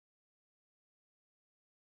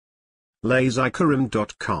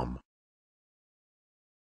lazykarim.com.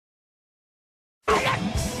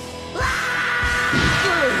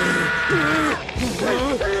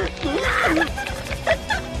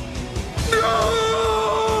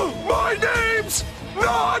 No! My name's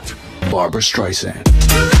not Barbara Streisand.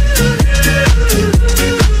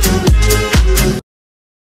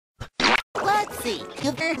 Let's see.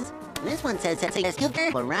 This one says it's best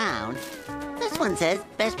cooper around. This one says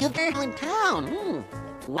best cooper in town.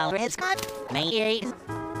 Well, Red Scott, May.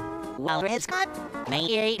 Well, Red Scott,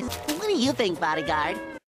 May. What do you think, bodyguard?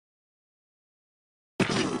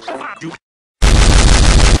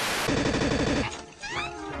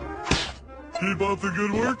 Keep up the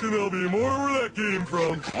good work and there'll be more where that came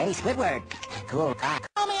from. Hey, Squidward. Cool talk.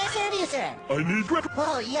 Oh, may I serve you, sir? I need grip.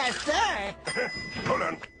 Oh, yes, sir. Hold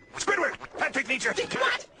on. Squidward! Patrick needs your...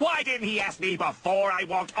 What? Why didn't he ask me before I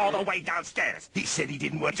walked all the way downstairs? He said he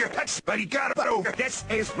didn't want your touch, but he got it over. This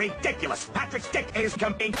is ridiculous. Patrick's dick is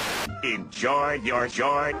coming. Enjoy your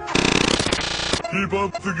joy. Keep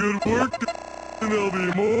up the good work and there'll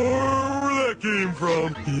be more where that came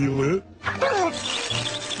from. Feel it?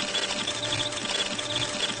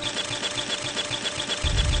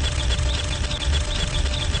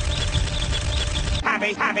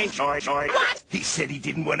 Happy, joy. What? He said he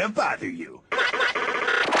didn't want to bother you.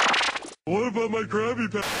 What about my Krabby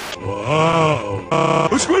Patty? Wow.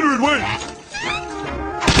 Squidward, wait!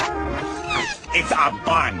 It's a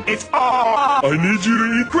bun. It's all... I need you to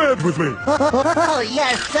eat crabs with me. Oh,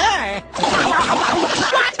 yes, sir.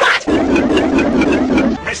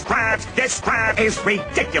 This crab is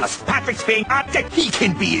ridiculous. Patrick's being a dick. He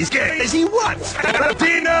can be as gay as he wants.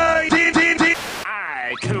 Deny.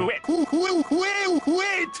 I quit.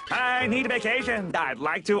 Quit. I need a vacation. I'd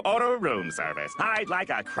like to order room service. I'd like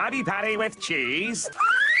a Krabby Patty with cheese.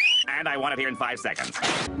 And I want it here in 5 seconds.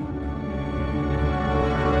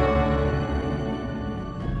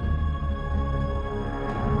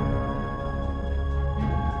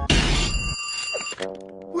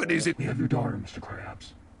 What is it? We have your daughter, Mr.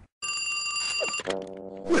 Krabs.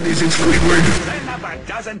 What is it, Squidward? Send up a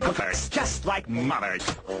dozen cookers, just like mother's.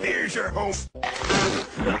 Here's your home.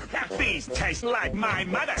 These taste like my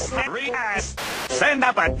mother's hairy ass. Send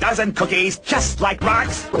up a dozen cookies, just like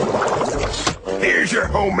rocks. Here's your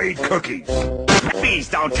homemade cookies. These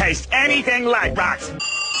don't taste anything like rocks.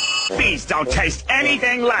 These don't taste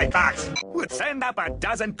anything like rocks. Send up a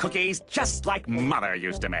dozen cookies, just like mother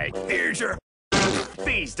used to make. Here's your...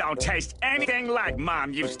 These don't taste anything like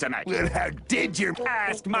Mom used to make. Well, how did you...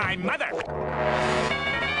 Ask my mother.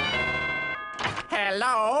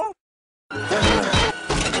 Hello?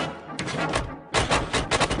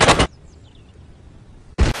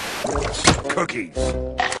 Cookies.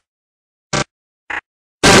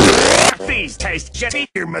 These taste shitty.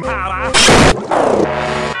 Your Mama.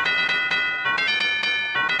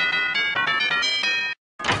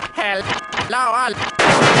 Hello?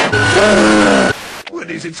 What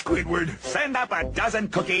is it, Squidward? Send up a dozen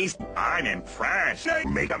cookies. I'm impressed. I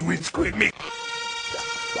make them with squid meat.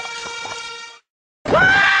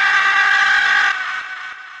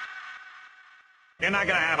 You're not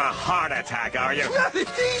gonna have a heart attack, are you? Not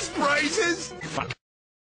at these prices.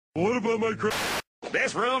 What about my crab?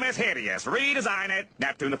 This room is hideous. Redesign it.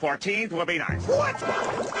 Neptune the 14th will be nice. What?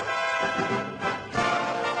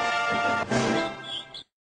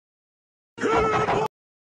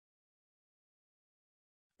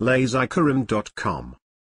 lazykarim.com